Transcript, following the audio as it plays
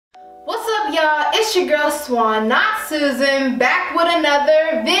up, y'all? It's your girl Suan.not.Susan back with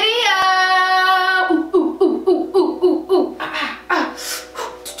another video. Ooh, ooh, ooh, ooh, ooh, ooh, ooh.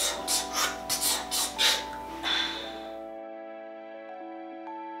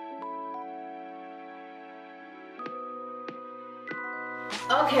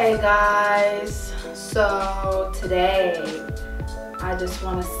 Okay, guys. So today, I just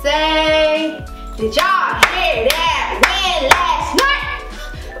want to say, did y'all hear that wind last night?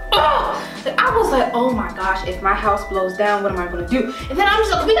 I was like, oh my gosh, if my house blows down, what am I gonna do? And then I'm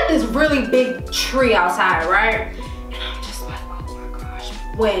just like, we got this really big tree outside, right? And I'm just like, oh my gosh.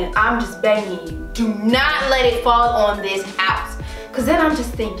 When I'm just begging you, do not let it fall on this house. Cause then I'm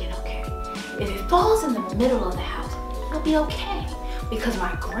just thinking, okay, if it falls in the middle of the house, it'll be okay. Because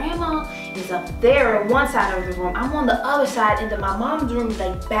my grandma is up there on one side of the room. I'm on the other side, and then my mom's room is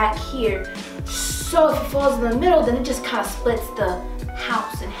like back here. So if it falls in the middle, then it just kind of splits the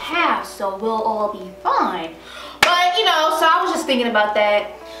house in half, so we'll all be fine. But you know, so I was just thinking about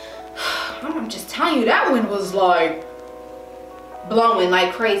that. I'm just telling you, that wind was like blowing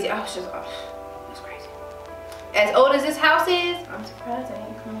like crazy. I was just, it was crazy. As old as this house is, I'm surprised I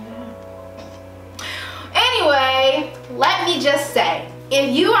didn't come down. Anyway, let me just say,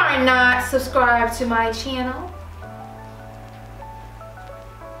 if you are not subscribed to my channel,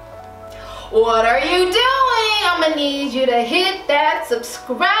 what are you doing? I'm gonna need you to hit that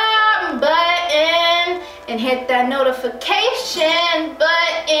subscribe button and hit that notification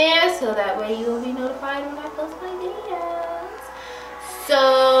button so that way you will be notified when I post my videos.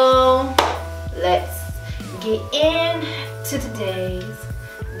 So let's get into today's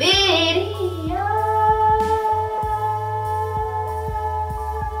video.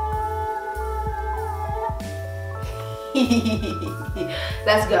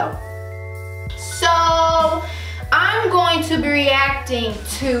 Let's go. So I'm going to be reacting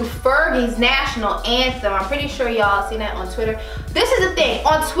to Fergie's national anthem. I'm pretty sure y'all seen that on Twitter. This is the thing,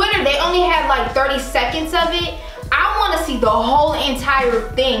 on Twitter they only have like 30 seconds of it. I want to see the whole entire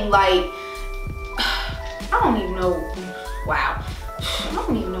thing. Like, I don't even know, wow, I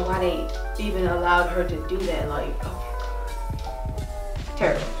don't even know why they even allowed her to do that. Like, oh my god,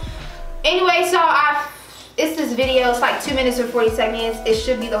 terrible. Anyway, so it's this video. It's like 2 minutes and 40 seconds. It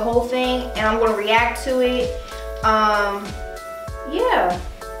should be the whole thing, and I'm gonna react to it. Yeah.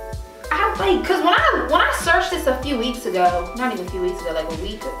 I have like, cause when I searched this a few weeks ago, not even a few weeks ago, like a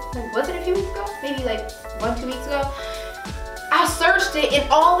week, like, was it a few weeks ago? Maybe like 1-2 weeks ago. I searched it, and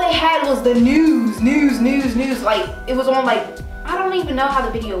all they had was the news. Like, it was on, like, I don't even know how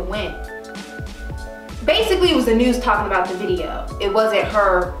the video went. Basically, it was the news talking about the video. It wasn't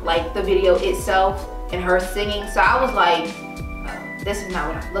her, like, the video itself and her singing. So I was like, oh, this is not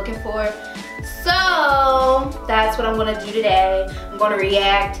what I'm looking for. So that's what I'm gonna do today. I'm gonna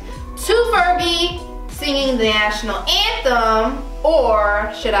react to Fergie singing the national anthem, or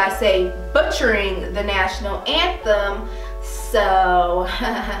should I say butchering the national anthem. So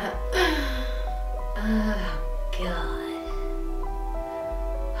oh god.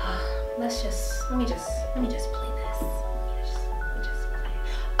 Let me just play this. Let me just play.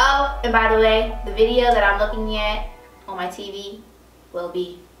 Oh, and by the way, the video that I'm looking at on my TV will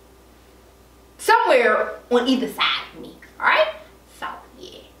be somewhere on either side of me. Alright? So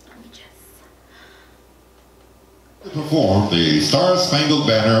yeah, let me just perform the Star-Spangled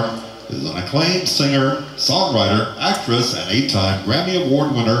Banner is an acclaimed singer, songwriter, actress, and 8-time Grammy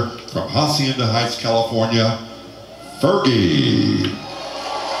Award winner from Hacienda Heights, California, Fergie.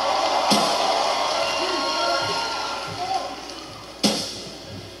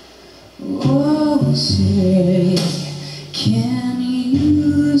 Oh, say, can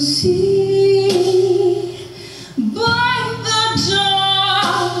you see by the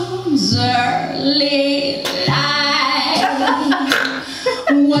dawn's early light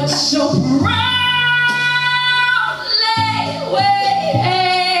what so proudly we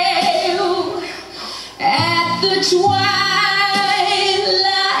hailed at the twilight's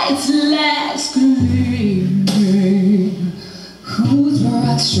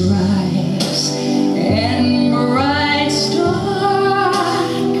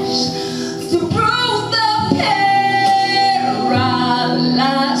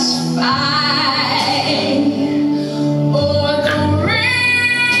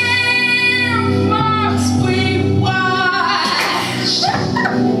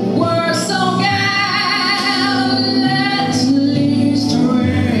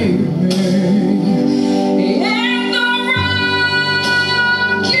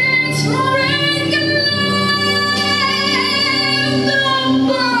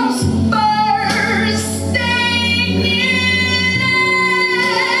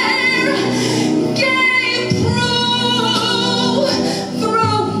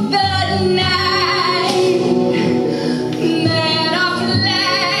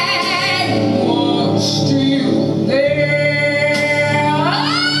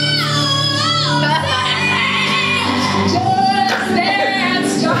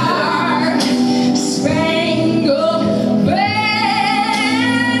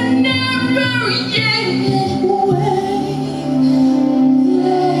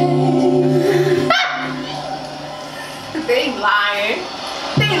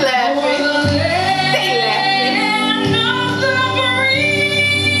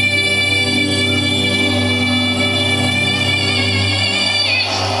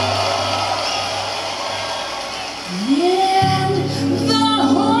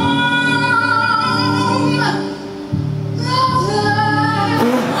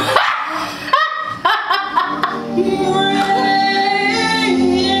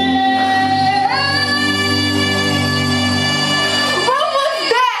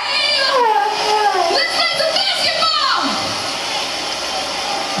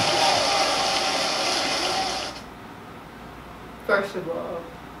of all.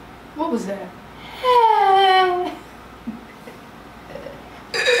 What was that?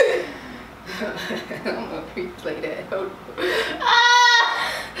 I'm gonna replay that. Hold on.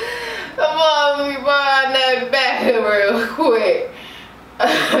 Come on, let me run that back real quick.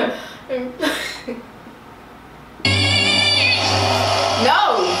 No.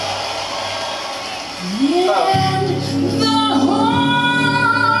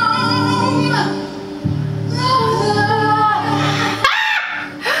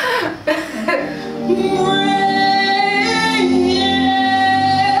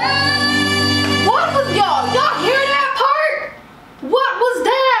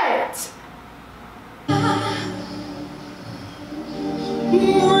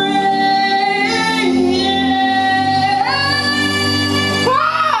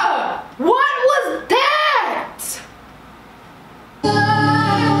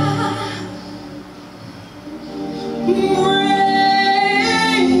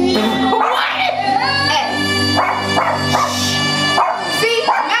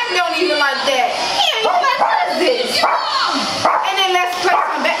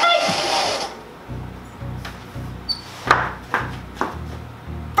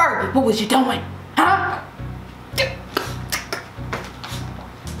 What was you doing? Huh?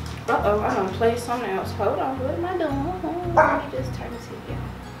 Uh-oh, I done played something else. Hold on, what am I doing? Let me just turn the TV on.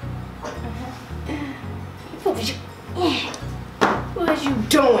 What was you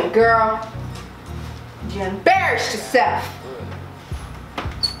doing, girl? You embarrassed yourself.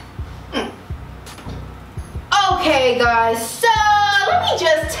 Okay, guys, so let me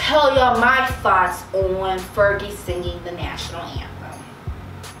just tell y'all my thoughts on Fergie singing the national anthem.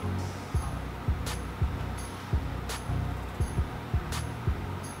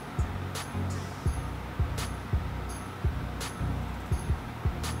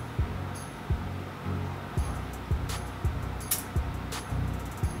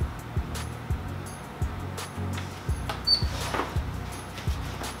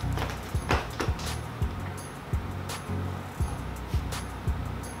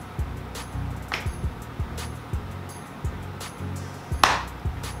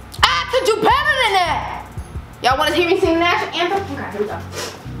 Do better than that. Y'all want to hear me sing the national anthem? Okay, here we go.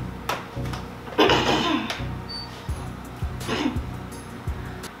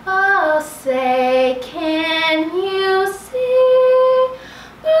 Oh, say, can you see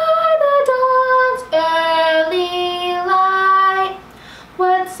by the dawn's early light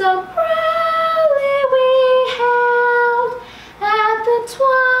what so proudly we held at the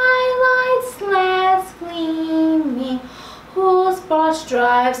twilight's last gleaming, whose broad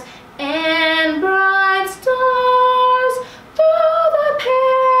stripes and bright stars through the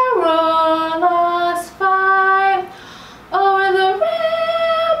perilous fight o'er the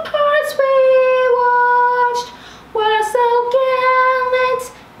ramparts we watched were so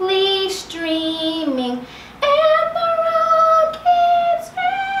gallantly streaming, and the rockets'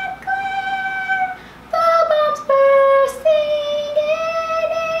 red glare, the bombs bursting in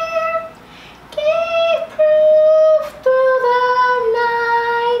air, gave proof through the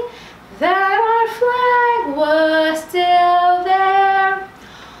night that our flag was still there.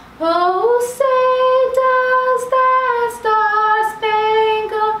 Oh, say does that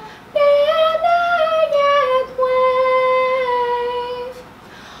star-spangled banner yet wave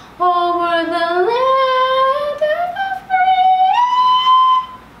over the land of the free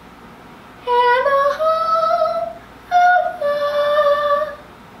and the home of the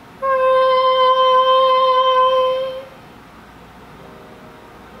brave?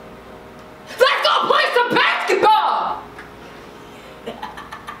 Let's go play some basketball!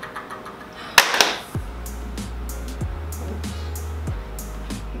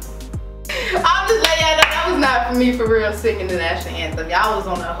 I'm just letting y'all know that was not for me for real singing the national anthem. Y'all was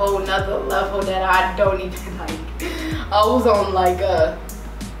on a whole nother level that I don't even like. I was on like I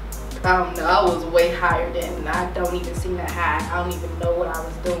don't know, I was way higher than, I don't even sing that high. I don't even know what I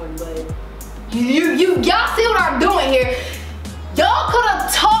was doing, but y'all see what I'm doing here. Y'all could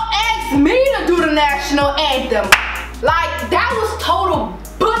have asked me to do the national anthem. Like, that was total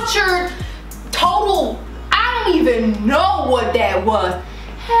butchered, total, I don't even know what that was.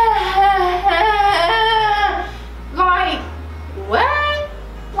 Like, what?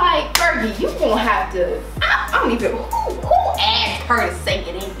 Like, Fergie, you gonna have to, I don't even, who asked her to sing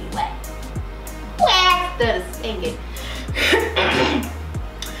it anyway? Who asked her to sing it?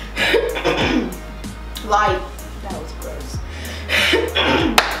 Like, that was gross.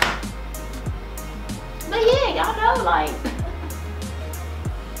 But yeah, y'all know, like,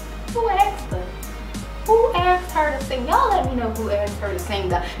 who asked her? Who asked her to sing? Y'all let me know who asked her to sing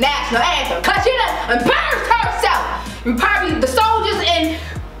the national anthem, cause she done embarrassed herself. Probably the soldiers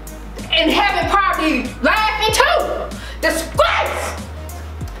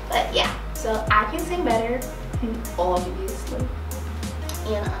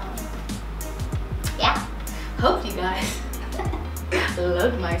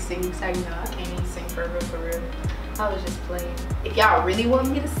loved my singing, so you know I can't even sing for real. I was just playing. If y'all really want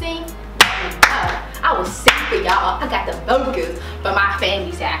me to sing, I will sing for y'all. I got the vocals, but my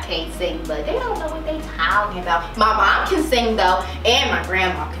family say I can't sing, but they don't know what they talking about. My mom can sing though, and my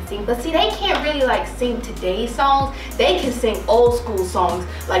grandma can sing, but see, they can't really like sing today's songs. They can sing old school songs,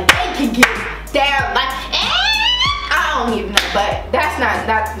 like they can get down like, I don't even know, but that's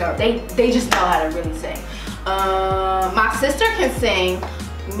no, they just know how to really sing. My sister can sing.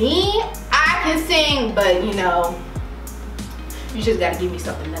 Me, I can sing, but you know, you just gotta give me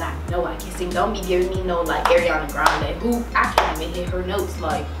something that I know I can sing. Don't be giving me no like Ariana Grande, who I can't even hit her notes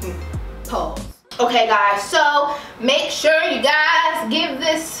like, pause. Okay guys, so make sure you guys give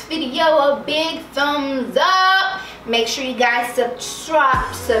this video a big thumbs up. Make sure you guys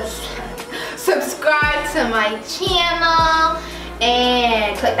subscribe to my channel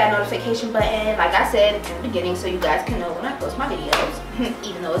and click that notification button like I said in the beginning, so you guys can know when I post my videos,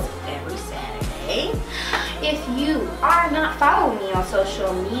 even though it's every Saturday. If you are not following me on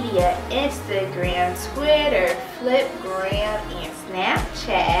social media, Instagram, Twitter, Flipgram, and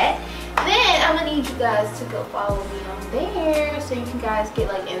Snapchat, then I'm gonna need you guys to go follow me on there so you can guys get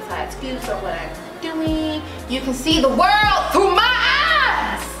like inside scoops on what I'm doing. You can see the world through my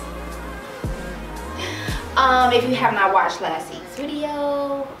eyes. If you have not watched last week's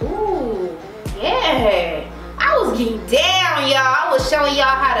video, ooh, yeah, I was getting down, y'all. I was showing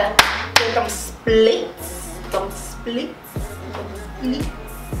y'all how to get them splits.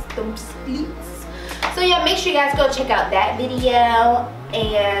 So yeah, make sure you guys go check out that video.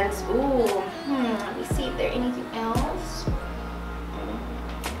 And ooh, let me see if there's anything else.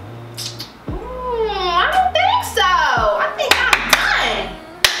 I don't think so. I think I'm done.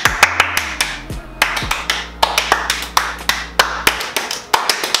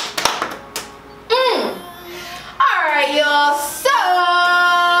 Alright y'all, so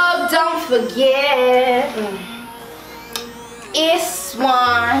don't forget, it's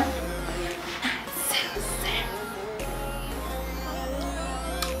Suan.not.Susan.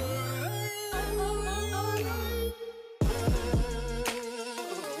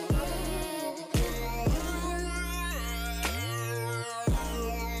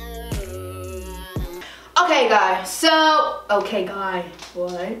 Okay guys, so, okay guys,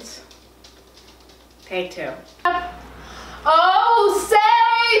 what? Take two. Oh,